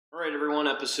All right, everyone,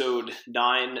 episode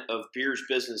 9 of Beers,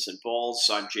 Business, and Balls.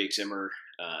 I'm Jake Zimmer,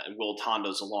 and Will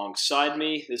Tondo's alongside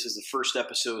me. This is the first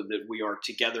episode that we are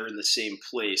together in the same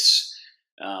place,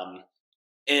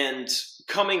 and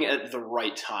coming at the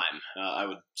right time, I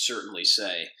would certainly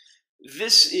say.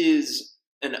 This is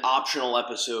an optional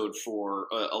episode for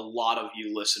a lot of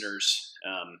you listeners.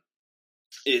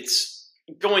 It's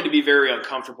going to be very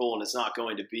uncomfortable, and it's not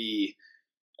going to be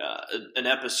an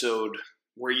episode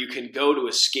where you can go to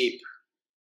escape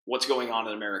what's going on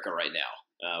in America right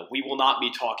now. We will not be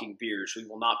talking beers. We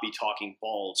will not be talking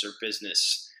balls or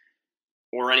business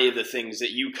or any of the things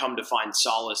that you come to find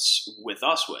solace with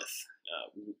us with.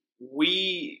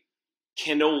 We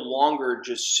can no longer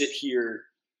just sit here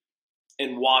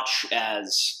and watch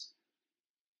as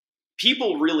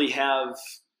people really have,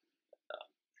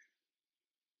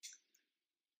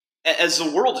 as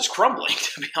the world is crumbling,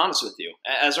 to be honest with you,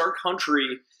 as our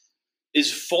country is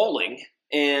falling,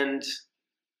 and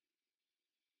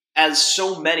as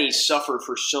so many suffer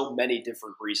for so many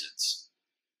different reasons.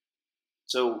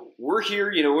 So we're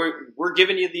here, we're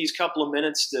giving you these couple of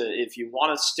minutes to, if you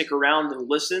want to stick around and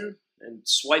listen and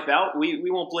swipe out, we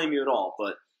won't blame you at all.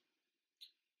 But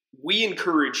we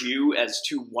encourage you, as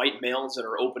two white males that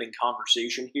are opening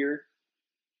conversation here,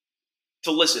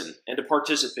 to listen and to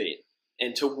participate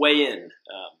and to weigh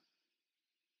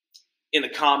in the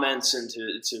comments, and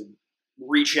to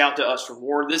reach out to us for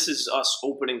more. This is us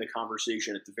opening the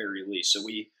conversation at the very least. So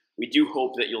we do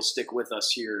hope that you'll stick with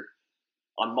us here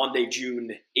on Monday, June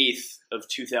 8th of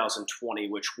 2020,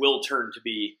 which will turn to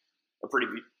be a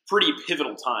pretty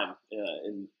pivotal time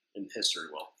in history,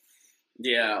 Will.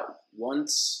 Yeah,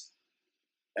 once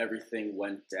everything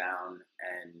went down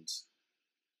and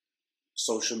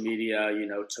social media,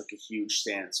 took a huge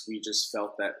stance, we just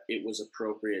felt that it was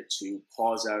appropriate to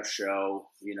pause our show,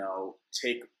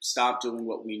 stop doing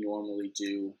what we normally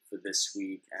do for this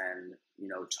week, and,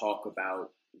 talk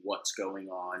about what's going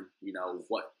on,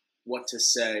 what to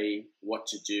say, what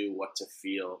to do, what to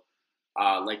feel.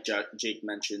 Like Jake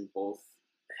mentioned, both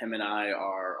him and I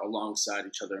are alongside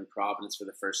each other in Providence for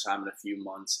the first time in a few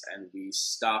months, and we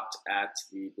stopped at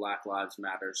the Black Lives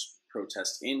Matters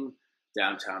protest in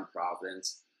downtown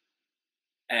Providence.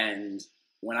 And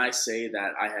when I say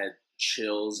that I had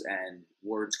chills and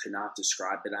words could not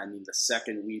describe it, I mean, the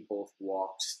second we both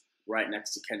walked right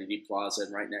next to Kennedy Plaza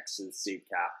and right next to the state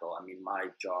capitol, my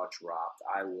jaw dropped.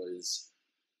 I was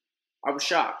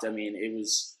shocked. It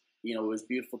was, it was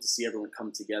beautiful to see everyone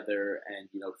come together and,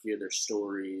 hear their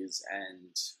stories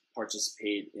and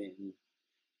participate in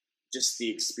just the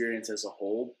experience as a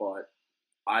whole. But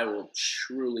I will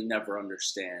truly never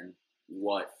understand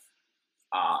what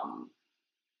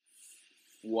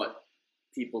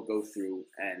people go through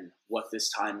and what this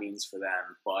time means for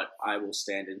them. But I will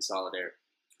stand in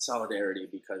solidarity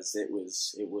because it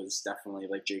was definitely,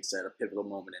 like Jake said, a pivotal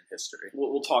moment in history.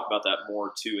 We'll talk about that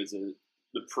more too, as the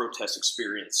protest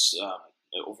experience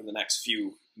over the next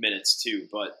few minutes too.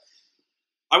 But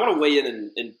I want to weigh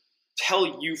in and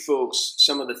tell you folks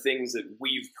some of the things that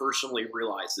we've personally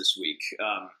realized this week.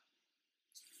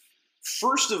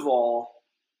 First of all,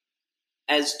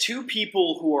 as two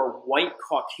people who are white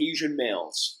Caucasian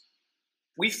males,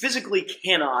 we physically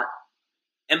cannot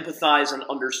empathize and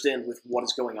understand with what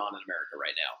is going on in America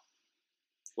right now.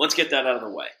 Let's get that out of the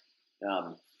way.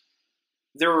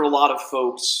 There are a lot of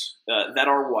folks that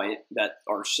are white that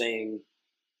are saying,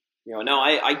 no,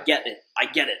 I get it. I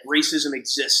get it. Racism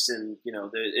exists, and,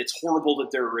 it's horrible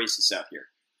that there are racists out here.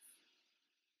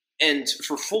 And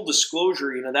for full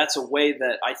disclosure, that's a way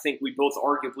that I think we both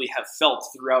arguably have felt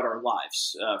throughout our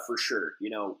lives, for sure.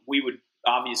 We would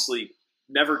obviously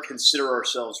never consider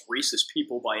ourselves racist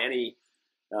people by any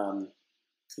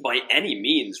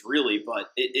means, really, but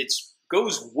it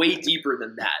goes way deeper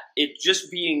than that. It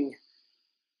just being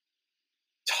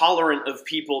tolerant of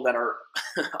people that are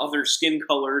other skin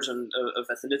colors and of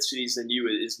ethnicities than you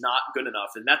is not good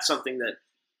enough. And that's something that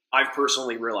I've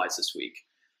personally realized this week,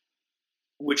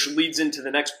 which leads into the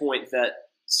next point, that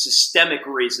systemic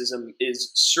racism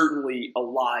is certainly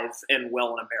alive and well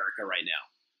in America right now.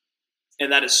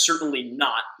 And that is certainly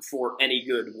not for any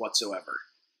good whatsoever.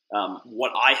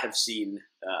 What I have seen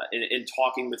in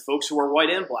talking with folks who are white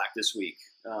and black this week,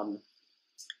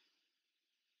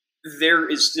 there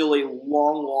is still a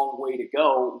long, long way to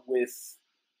go with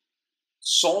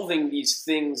solving these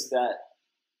things that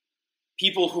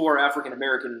people who are African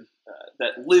American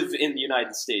that live in the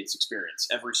United States experience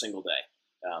every single day.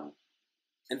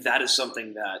 And that is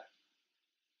something that,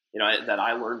 that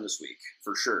I learned this week,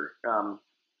 for sure.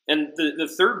 And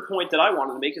the third point that I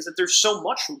wanted to make is that there's so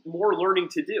much more learning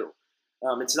to do.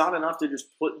 It's not enough to just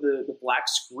put the black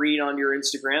screen on your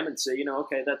Instagram and say,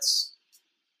 okay, that's,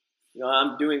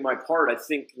 I'm doing my part. I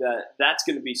think that's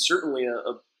going to be certainly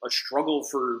a struggle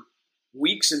for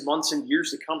weeks and months and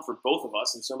years to come for both of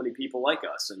us and so many people like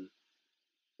us.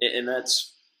 And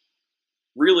that's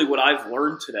really what I've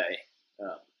learned today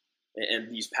and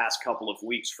these past couple of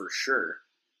weeks for sure.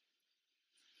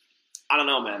 I don't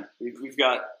know, man.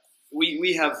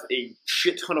 We have a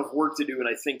shit ton of work to do, and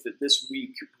I think that this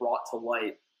week brought to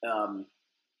light a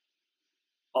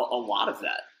lot of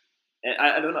that. And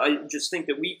I don't know. I just think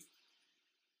that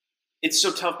it's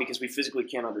so tough because we physically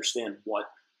can't understand what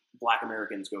Black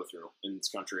Americans go through in this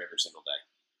country every single day.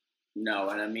 No,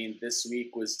 and I mean, this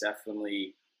week was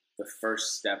definitely the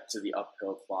first step to the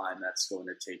uphill climb that's going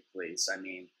to take place. I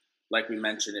mean, like we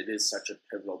mentioned, it is such a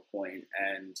pivotal point,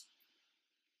 and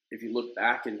if you look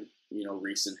back in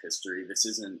recent history, this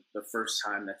isn't the first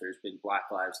time that there's been Black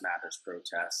Lives Matters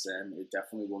protests, and it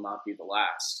definitely will not be the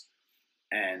last.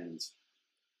 And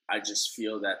I just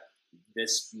feel that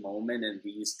this moment and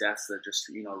these deaths that just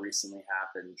recently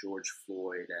happened, George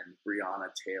Floyd and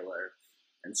Breonna Taylor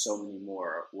and so many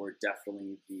more, were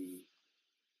definitely the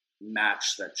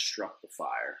match that struck the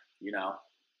fire.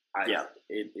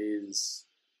 It is,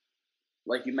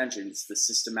 like you mentioned, it's the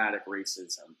systematic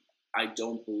racism. I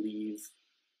don't believe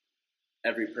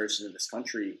every person in this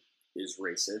country is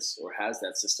racist or has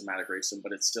that systematic racism,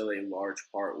 but it's still a large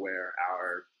part where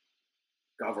our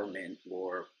government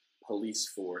or police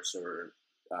force or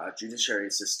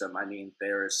judiciary system, I mean,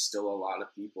 there is still a lot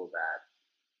of people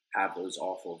that have those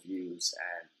awful views.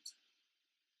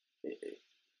 And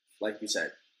like you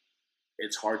said,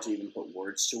 it's hard to even put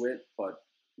words to it, but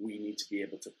we need to be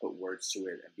able to put words to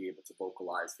it and be able to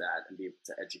vocalize that and be able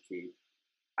to educate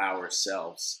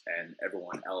ourselves and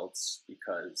everyone else,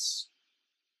 because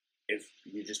if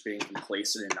you're just being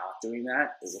complacent and not doing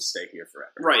that, it will stay here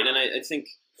forever. Right, and I think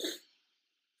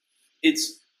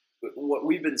it's what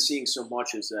we've been seeing so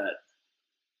much is that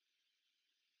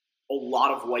a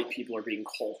lot of white people are being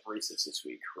called racist this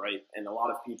week, right? And a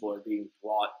lot of people are being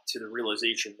brought to the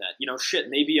realization that, shit,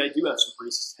 maybe I do have some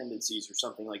racist tendencies or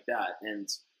something like that. And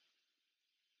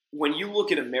when you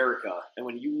look at America and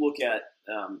when you look at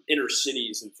inner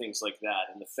cities and things like that,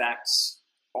 and the facts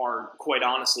are quite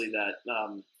honestly that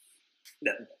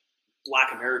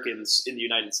Black Americans in the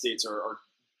United States are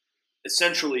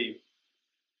essentially,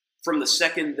 from the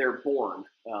second they're born,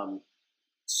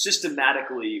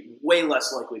 systematically way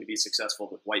less likely to be successful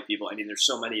than white people. I mean, there's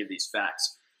so many of these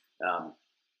facts.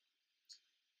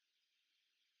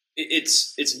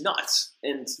 It's nuts.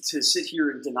 And to sit here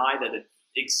and deny that it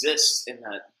exists and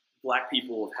that Black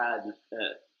people have had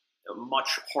a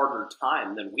much harder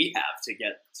time than we have to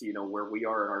get to, where we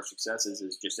are in our successes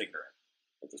is just ignorant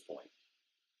at this point.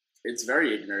 It's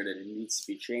very ignorant and it needs to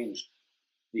be changed.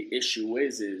 The issue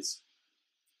is,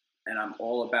 and I'm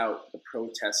all about the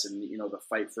protests and, the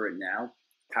fight for it now.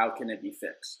 How can it be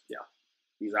fixed? Yeah.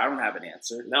 Because I don't have an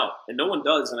answer. No, and no one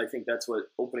does. And I think that's what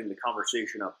opening the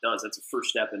conversation up does. That's a first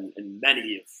step in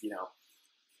many of,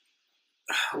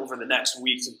 over the next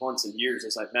weeks and months and years,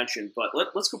 as I've mentioned. But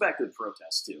let's go back to the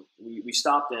protests too. We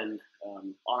stopped in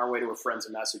on our way to a friend's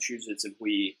in Massachusetts, and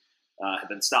we have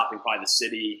been stopping by the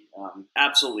city,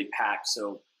 absolutely packed.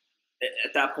 So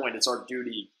at that point, it's our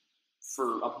duty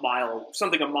for a mile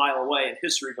away in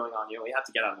history going on. We have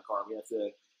to get out of the car. We have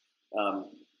to,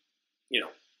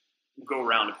 go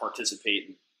around and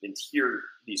participate and hear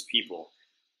these people.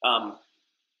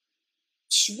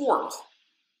 Swarmed.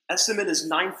 Estimate is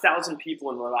 9,000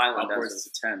 people in Rhode Island. Upwards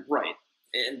to 10. Right.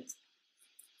 And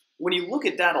when you look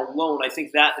at that alone, I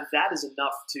think that is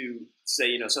enough to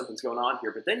say, something's going on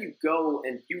here. But then you go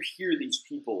and you hear these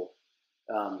people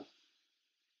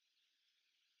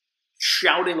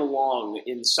shouting along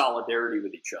in solidarity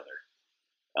with each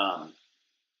other.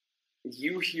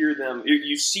 You hear them,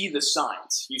 you see the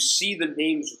signs, you see the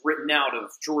names written out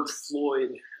of George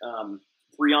Floyd,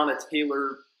 Breonna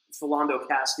Taylor, Philando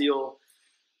Castile,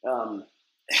 the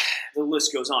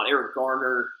list goes on, Eric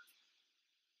Garner,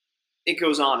 it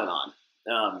goes on and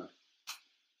on.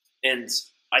 And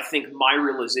I think my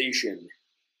realization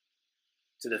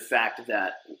to the fact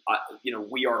that,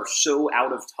 we are so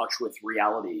out of touch with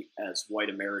reality as white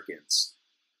Americans.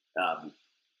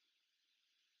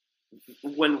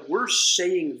 When we're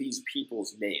saying these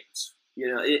people's names,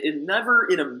 it never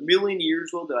in a million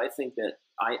years, Will, did I think that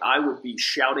I would be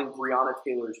shouting Breonna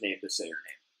Taylor's name to say her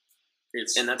name.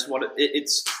 And that's what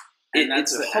it's a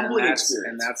humbling experience.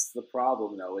 And that's the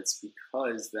problem, though. It's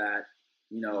because that,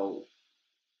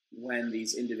 when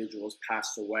these individuals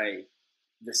passed away,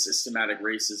 the systematic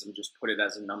racism just put it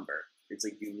as a number. It's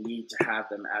like you need to have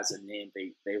them as a name.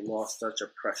 They lost such a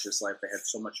precious life. They had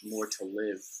so much more to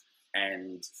live,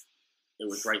 and it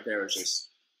was right there. It was just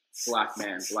black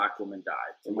man, black woman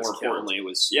died. And more importantly, it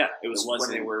was when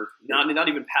they were not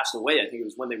even passed away. I think it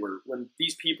was when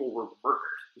these people were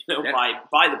murdered,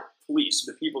 by the police,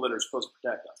 the people that are supposed to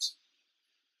protect us.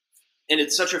 And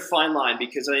it's such a fine line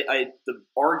because the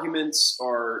arguments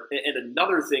are, and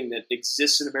another thing that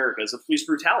exists in America is the police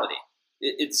brutality.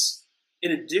 It's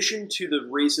in addition to the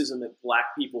racism that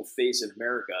black people face in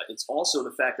America, it's also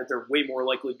the fact that they're way more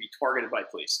likely to be targeted by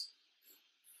police.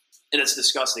 And it's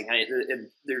disgusting. And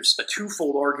there's a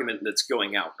twofold argument that's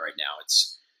going out right now.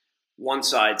 It's one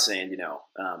side saying,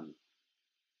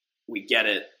 we get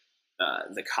it.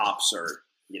 The cops are,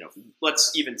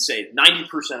 let's even say 90% of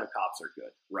cops are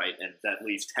good, right? And that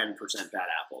leaves 10% bad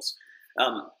apples.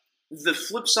 The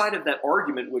flip side of that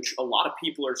argument, which a lot of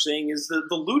people are saying, is the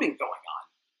looting going on.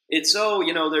 It's,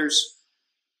 there's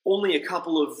only a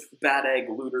couple of bad egg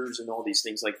looters and all these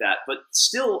things like that. But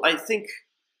still, I think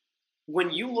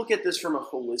when you look at this from a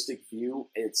holistic view,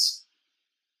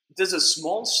 does a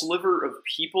small sliver of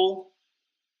people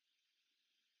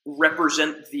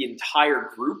represent the entire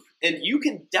group? And you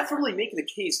can definitely make the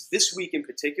case this week in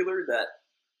particular that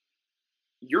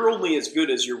you're only as good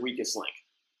as your weakest link.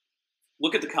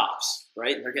 Look at the cops,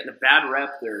 right? They're getting a bad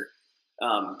rep. They're,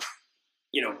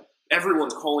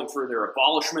 everyone's calling for their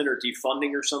abolishment or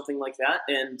defunding or something like that.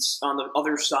 And on the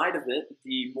other side of it,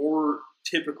 the more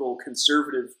typical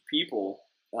conservative people,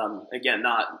 again,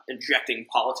 not injecting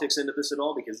politics into this at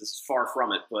all because this is far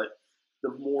from it, but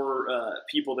the more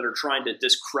people that are trying to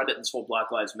discredit this whole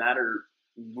Black Lives Matter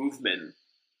movement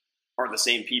are the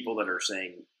same people that are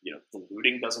saying, the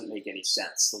looting doesn't make any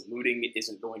sense. The looting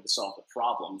isn't going to solve the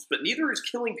problems, but neither is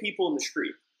killing people in the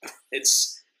street.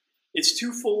 It's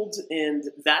twofold, and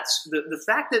that's the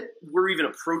fact that we're even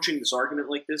approaching this argument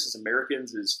like this as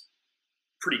Americans is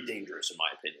pretty dangerous in my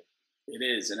opinion. It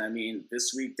is, and I mean,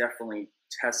 this week definitely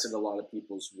tested a lot of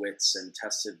people's wits and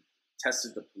tested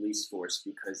the police force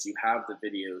because you have the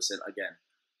videos, and again,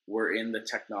 we're in the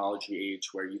technology age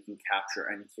where you can capture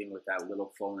anything with that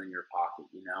little phone in your pocket,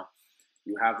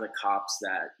 You have the cops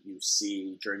that you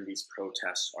see during these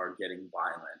protests are getting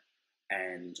violent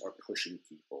and are pushing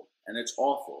people, and it's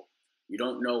awful. You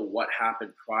don't know what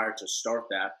happened prior to start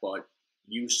that, but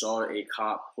you saw a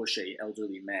cop push an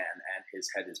elderly man and his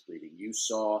head is bleeding. You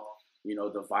saw,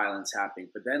 the violence happening.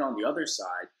 But then on the other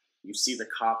side, you see the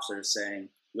cops that are saying,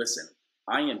 listen,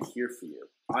 I am here for you.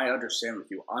 I understand with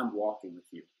you. I'm walking with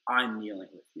you. I'm kneeling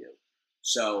with you.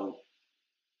 So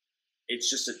it's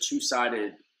just a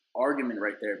two-sided argument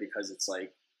right there because it's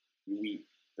like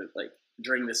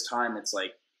during this time, it's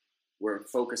like we're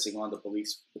focusing on the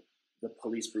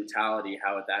police brutality,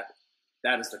 how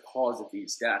that is the cause of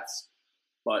these deaths.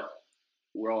 But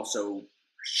we're also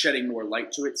shedding more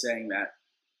light to it, saying that,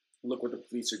 look what the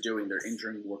police are doing. They're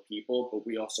injuring more people, but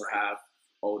we also have,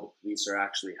 the police are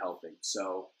actually helping.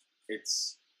 So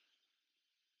it's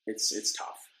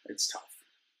tough. It's tough.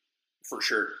 For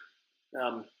sure.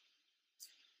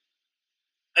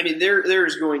 There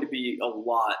is going to be a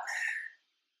lot.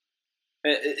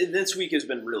 This week has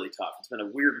been really tough. It's been a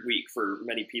weird week for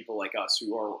many people like us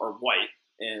who are white,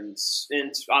 and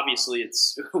obviously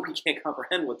we can't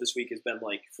comprehend what this week has been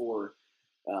like for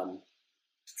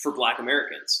Black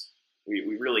Americans.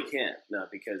 We really can't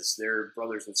because their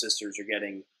brothers and sisters are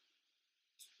getting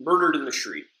murdered in the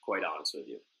street. Quite honest with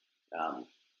you,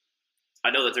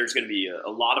 I know that there's going to be a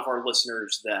lot of our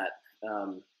listeners that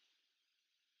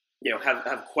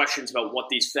have questions about what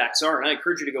these facts are, and I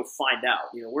encourage you to go find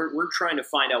out. We're trying to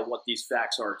find out what these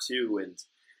facts are too, and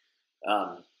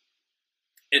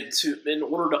in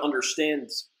order to understand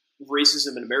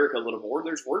racism in America a little more,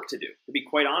 there's work to do. To be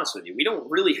quite honest with you, we don't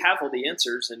really have all the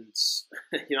answers, and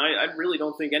I really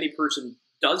don't think any person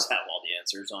does have all the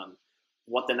answers on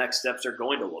what the next steps are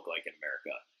going to look like in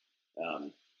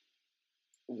America.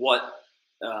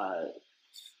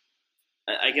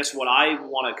 I guess what I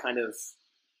want to kind of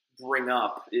bring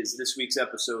up is this week's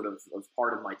episode of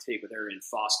Part of My Take with Arian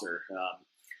Foster,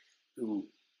 who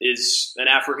is an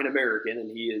African American, and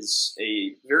he is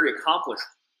a very accomplished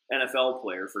NFL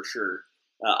player for sure.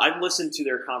 I've listened to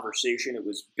their conversation. It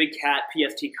was Big Cat,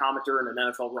 PFT commenter, and an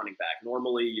NFL running back.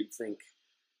 Normally, you'd think,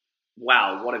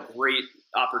 wow, what a great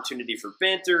opportunity for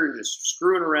banter and just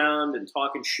screwing around and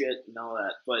talking shit and all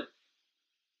that. But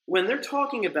when they're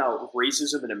talking about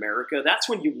racism in America, that's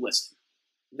when you listen.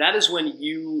 That is when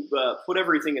you put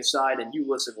everything aside and you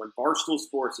listen when Barstool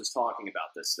Sports is talking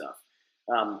about this stuff.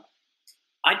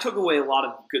 I took away a lot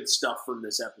of good stuff from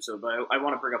this episode, but I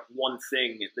want to bring up one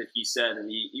thing that he said, and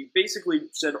he basically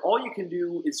said all you can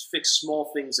do is fix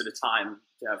small things at a time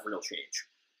to have real change.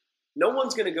 No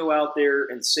one's going to go out there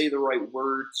and say the right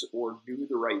words or do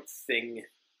the right thing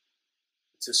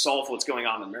to solve what's going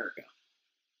on in America.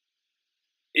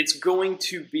 It's going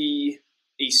to be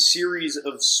a series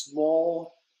of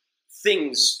small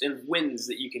things and wins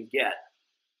that you can get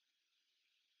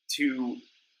to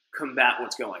combat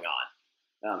what's going on.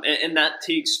 And that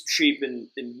takes shape in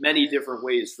many different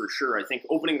ways, for sure. I think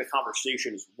opening the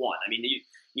conversation is one. I mean,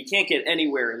 you can't get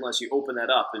anywhere unless you open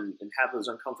that up and have those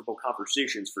uncomfortable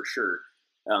conversations, for sure.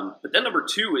 But then number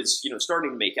two is, starting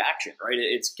to make action, right?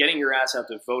 It's getting your ass out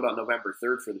to vote on November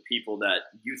 3rd for the people that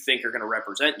you think are going to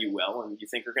represent you well and you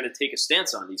think are going to take a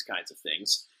stance on these kinds of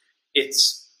things.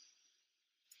 It's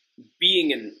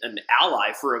being an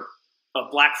ally for a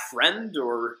black friend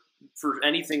or for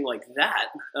anything like that.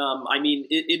 I mean,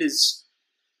 it is,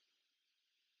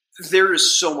 there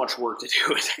is so much work to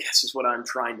do, I guess is what I'm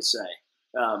trying to say.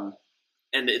 And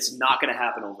it's not going to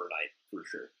happen overnight, for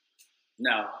sure.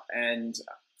 No, and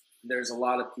there's a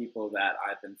lot of people that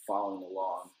I've been following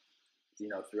along,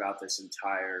 throughout this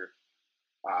entire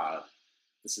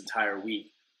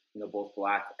week, both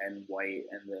black and white,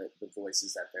 and the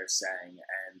voices that they're saying.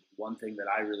 And one thing that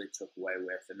I really took away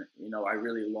with, and I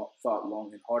really thought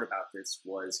long and hard about this,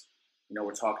 was,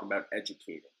 we're talking about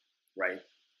educating, right?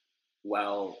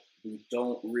 Well, we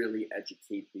don't really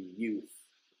educate the youth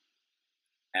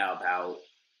about.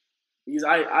 Because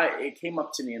it came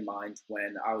up to me in mind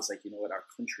when I was like, our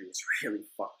country is really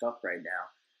fucked up right now.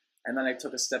 And then I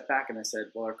took a step back and I said,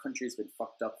 well, our country's been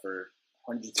fucked up for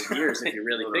hundreds of years if you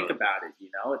really think about it.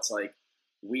 It's like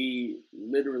we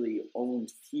literally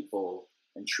owned people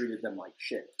and treated them like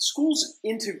shit. Schools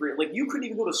integrate. Like, you couldn't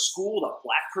even go to school with a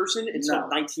black person until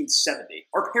 1970.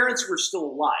 Our parents were still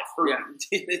alive.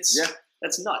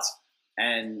 That's nuts.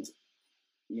 And,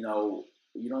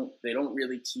 they don't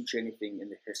really teach anything in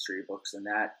the history books, and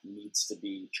that needs to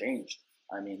be changed.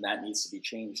 I mean, that needs to be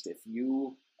changed. If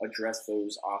you address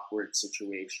those awkward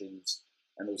situations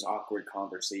and those awkward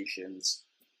conversations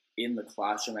in the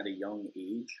classroom at a young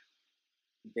age,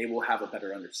 they will have a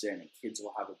better understanding. Kids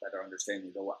will have a better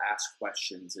understanding. They will ask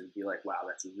questions and be like, wow,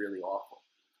 that's really awful.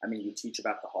 I mean, you teach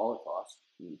about the Holocaust.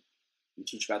 You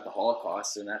teach about the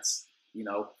Holocaust, and that's,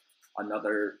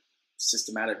 another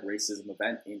systematic racism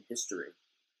event in history.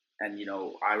 And,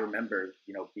 I remember,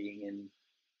 being in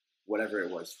whatever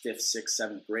it was, 5th, 6th,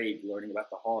 7th grade, learning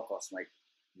about the Holocaust.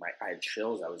 I had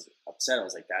chills. I was upset. I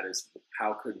was like,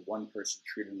 how could one person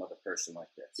treat another person like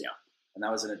this? Yeah. And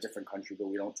that was in a different country, but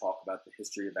we don't talk about the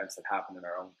history events that happened in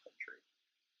our own country.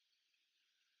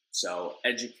 So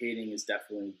educating is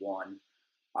definitely one.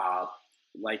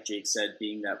 Like Jake said,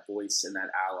 being that voice and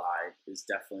that ally is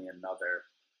definitely another.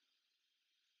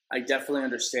 I definitely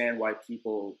understand why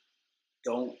people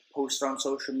don't post on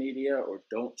social media or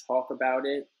don't talk about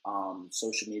it.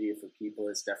 Social media for people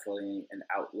is definitely an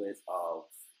outlet of,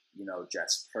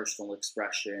 just personal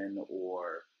expression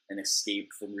or an escape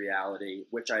from reality,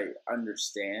 which I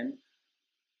understand.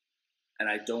 And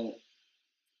I don't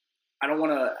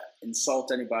want to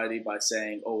insult anybody by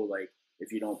saying, oh, like,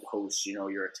 if you don't post,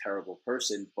 you're a terrible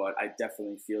person. But I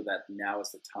definitely feel that now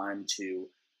is your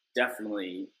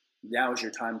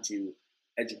time to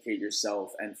educate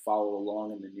yourself and follow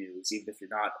along in the news, even if you're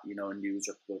not, a news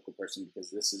or political person, because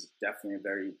this is definitely a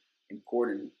very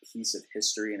important piece of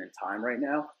history and in time right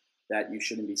now that you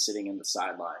shouldn't be sitting in the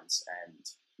sidelines and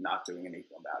not doing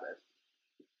anything about it.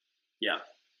 Yeah.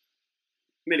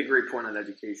 You made a great point on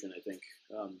education, I think.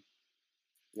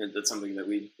 That's something that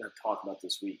we have talked about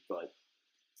this week, but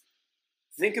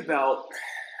think about,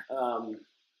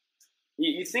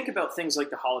 you think about things like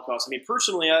the Holocaust. I mean,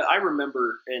 personally, I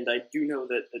remember, and I do know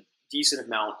that a decent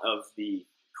amount of the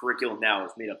curriculum now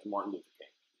is made up to Martin Luther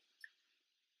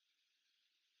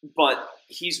King. But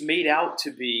he's made out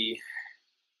to be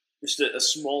just a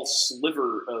small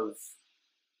sliver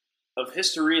of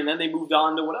history, and then they moved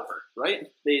on to whatever,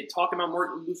 right? They talk about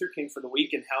Martin Luther King for the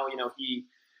week and how, he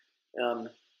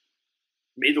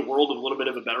made the world a little bit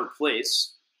of a better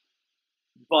place.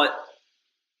 But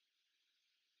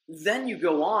then you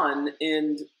go on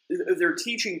and they're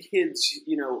teaching kids,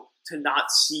 to not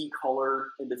see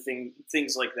color and to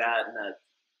things like that. And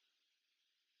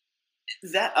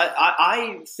that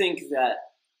I think that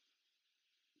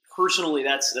personally,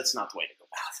 that's not the way to go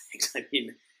about things. I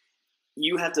mean,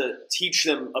 you have to teach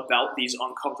them about these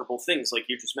uncomfortable things, like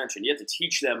you just mentioned. You have to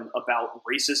teach them about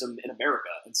racism in America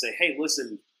and say, hey,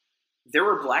 listen, there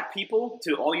are black people,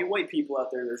 to all you white people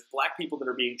out there, there's black people that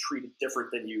are being treated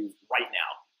different than you right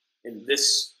now. in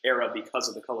this era because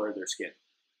of the color of their skin.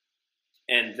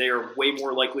 And they are way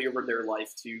more likely over their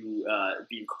life to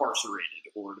be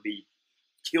incarcerated or to be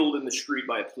killed in the street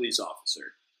by a police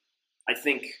officer. I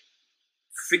think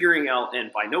figuring out,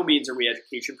 and by no means are we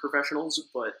education professionals,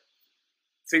 but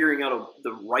figuring out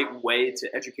the right way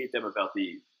to educate them about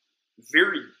the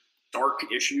very dark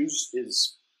issues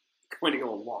is going to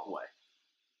go a long way.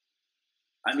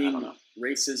 I mean,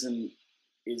 racism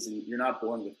isn't, you're not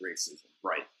born with racism.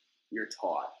 Right. You're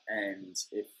taught. And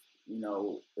if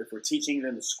we're teaching it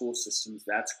in the school systems,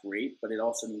 that's great, but it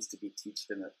also needs to be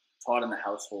taught in the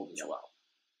household as well.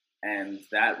 And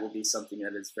that will be something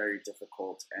that is very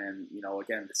difficult. And,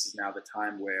 again, this is now the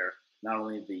time where not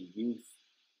only the youth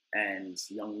and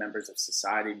young members of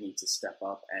society need to step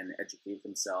up and educate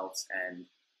themselves and,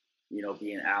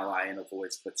 be an ally and a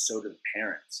voice, but so do the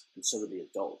parents and so do the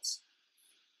adults.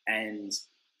 And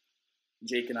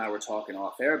Jake and I were talking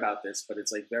off air about this, but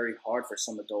it's like very hard for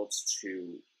some adults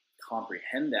to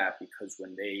comprehend that, because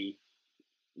when they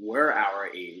were our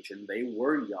age and they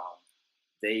were young,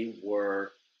 they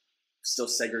were still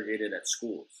segregated at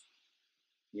schools,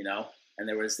 and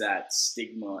there was that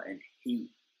stigma and hate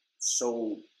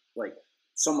so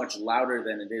much louder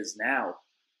than it is now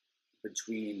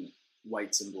between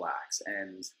whites and blacks,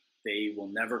 and they will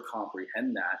never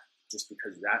comprehend that just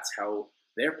because that's how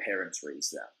their parents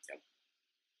raised them.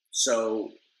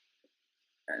 So,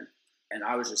 and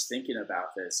I was just thinking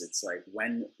about this. It's like,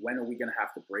 when are we going to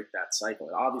have to break that cycle?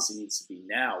 It obviously needs to be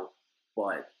now,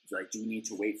 but do we need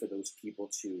to wait for those people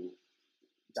to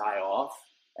die off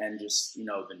and just,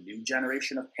 the new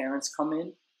generation of parents come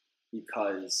in?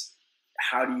 Because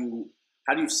how do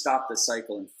you stop the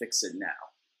cycle and fix it now?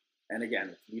 And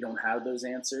again, we don't have those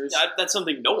answers. That's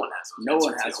something no one has. No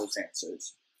one has those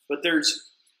answers. But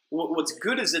what's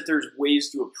good is that there's ways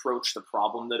to approach the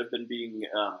problem that have been being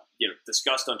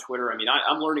discussed on Twitter. I mean,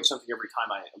 I'm learning something every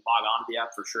time I log onto the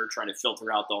app, for sure, trying to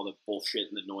filter out all the bullshit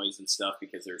and the noise and stuff,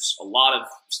 because there's a lot of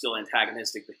still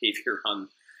antagonistic behavior on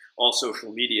all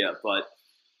social media. But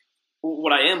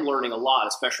what I am learning a lot,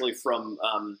 especially from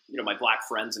my black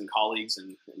friends and colleagues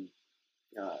and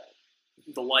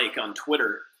the like on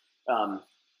Twitter,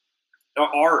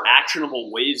 are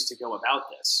actionable ways to go about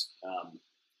this.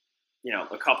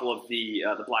 A couple of the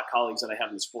black colleagues that I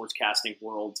have in the sportscasting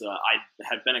world, I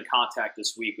have been in contact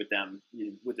this week with them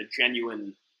with a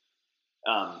genuine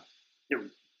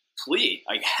plea,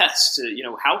 I guess,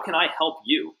 to, how can I help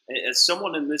you? As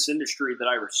someone in this industry that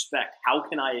I respect, how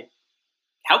can I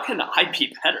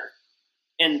be better?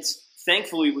 And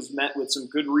thankfully was met with some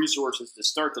good resources to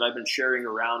start that I've been sharing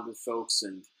around with folks.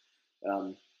 And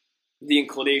the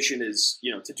inclination is,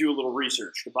 to do a little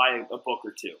research, to buy a book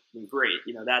or two. I mean, great.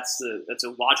 That's a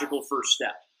logical first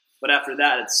step. But after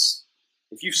that,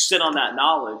 if you sit on that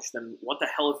knowledge, then what the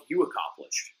hell have you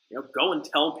accomplished? Go and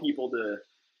tell people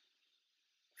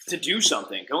to do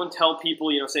something. Go and tell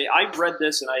people, say, I read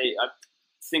this and I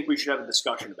think we should have a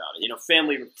discussion about it.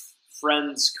 Family,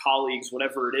 friends, colleagues,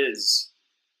 whatever it is,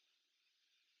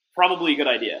 probably a good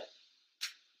idea.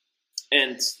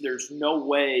 And there's no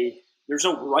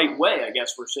right way, I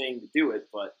guess we're saying, to do it,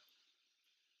 but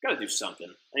got to do something.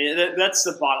 I mean, that's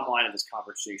the bottom line of this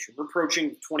conversation. We're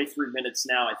approaching 23 minutes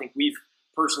now. I think we've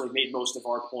personally made most of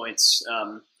our points,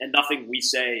 and nothing we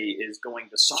say is going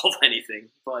to solve anything,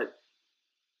 but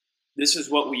this is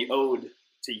what we owed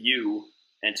to you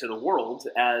and to the world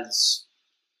as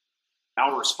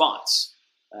our response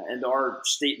and our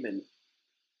statement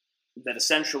that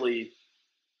essentially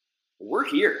we're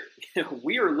here.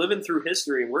 We are living through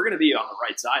history, and we're going to be on the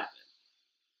right side of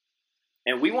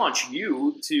it. And we want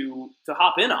you to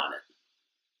hop in on it.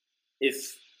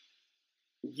 If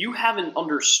you haven't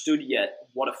understood yet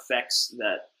what effects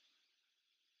that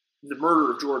the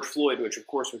murder of George Floyd, which of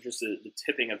course was just the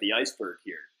tipping of the iceberg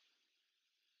here,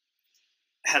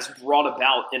 has brought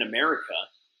about in America,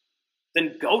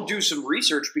 then go do some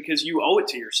research, because you owe it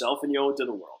to yourself and you owe it to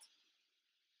the world.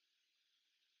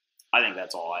 I think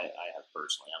that's all I have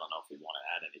personally. I don't know if we want to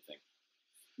add anything.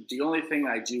 The only thing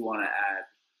I do want to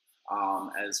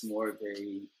add, as more of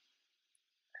a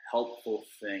helpful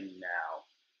thing now,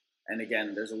 and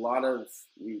again,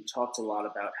 we talked a lot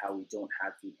about how we don't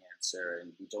have the answer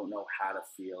and we don't know how to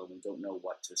feel and we don't know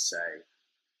what to say.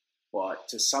 But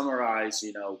to summarize,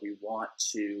 we want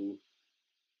to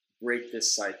break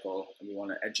this cycle, and we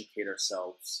want to educate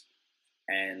ourselves,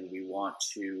 and we want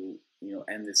to,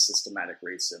 end this systematic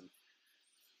racism.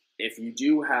 If you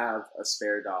do have a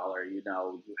spare dollar, you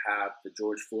have the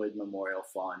George Floyd Memorial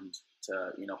Fund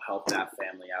to, help that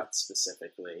family out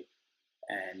specifically.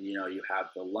 And, you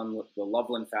have the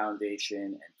Loveland Foundation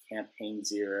and Campaign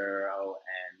Zero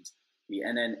and, the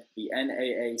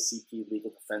NAACP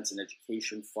Legal Defense and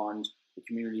Education Fund, the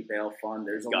Community Bail Fund.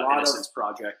 There's We've got Innocence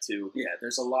Project too. Yeah,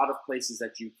 there's a lot of places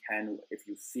that you can, if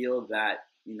you feel that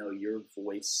your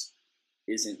voice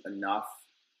isn't enough,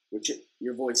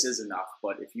 your voice is enough,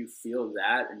 but if you feel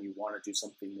that and you want to do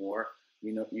something more,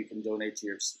 you can donate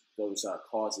to those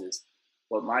causes.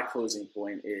 But my closing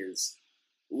point is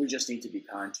we just need to be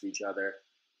kind to each other.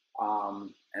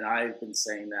 And I've been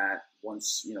saying that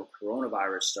once,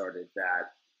 coronavirus started,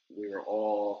 that we were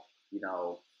all,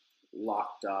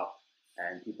 locked up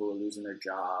and people were losing their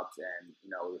jobs. And,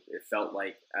 it felt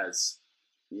like as,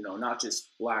 not just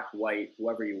black, white,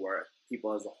 whoever you were,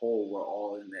 people as a whole were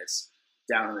all in this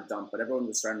down in the dump, but everyone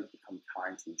was starting to become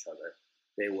kind to each other.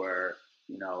 They were,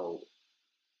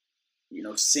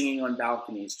 singing on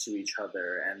balconies to each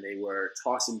other, and they were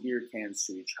tossing beer cans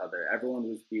to each other. Everyone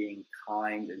was being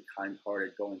kind and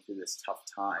kind-hearted going through this tough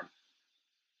time.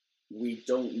 We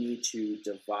don't need to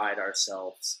divide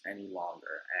ourselves any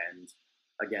longer. And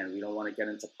again, we don't want to get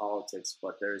into politics,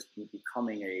 but there's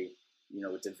becoming a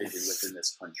division within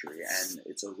this country, and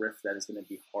it's a rift that is going to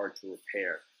be hard to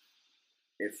repair.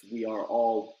 If we are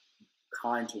all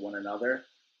kind to one another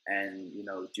and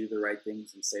do the right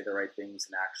things and say the right things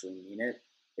and actually mean it,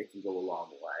 it can go a long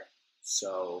way.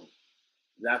 So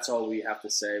that's all we have to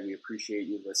say. We appreciate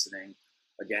you listening.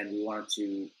 Again, we wanted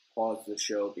to pause the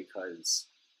show because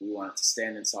we wanted to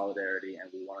stand in solidarity, and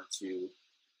we wanted to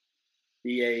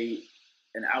be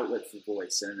an outlet for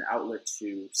voice and an outlet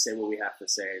to say what we have to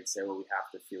say and say what we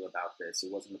have to feel about this.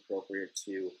 It wasn't appropriate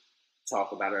to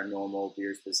talk about our normal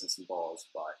beers, business, and balls,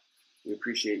 but we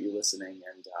appreciate you listening,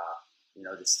 and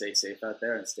just stay safe out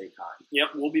there and stay kind. Yep,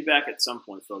 we'll be back at some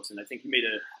point, folks, and I think you made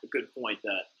a good point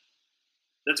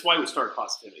that's why we started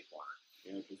Positivity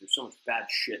Corner, because there's so much bad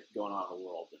shit going on in the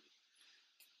world, and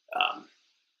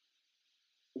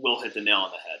Will hit the nail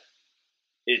on the head.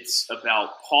 It's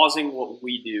about pausing what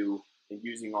we do and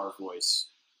using our voice.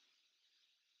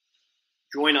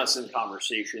 Join us in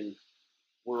conversation.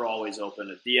 We're always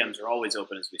open. The DMs are always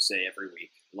open, as we say every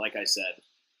week. Like I said,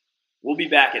 we'll be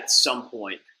back at some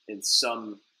point in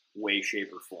some way,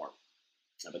 shape, or form.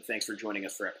 But thanks for joining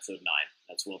us for episode 9.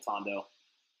 That's Will Tondo.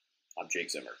 I'm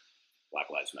Jake Zimmer. Black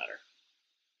Lives Matter.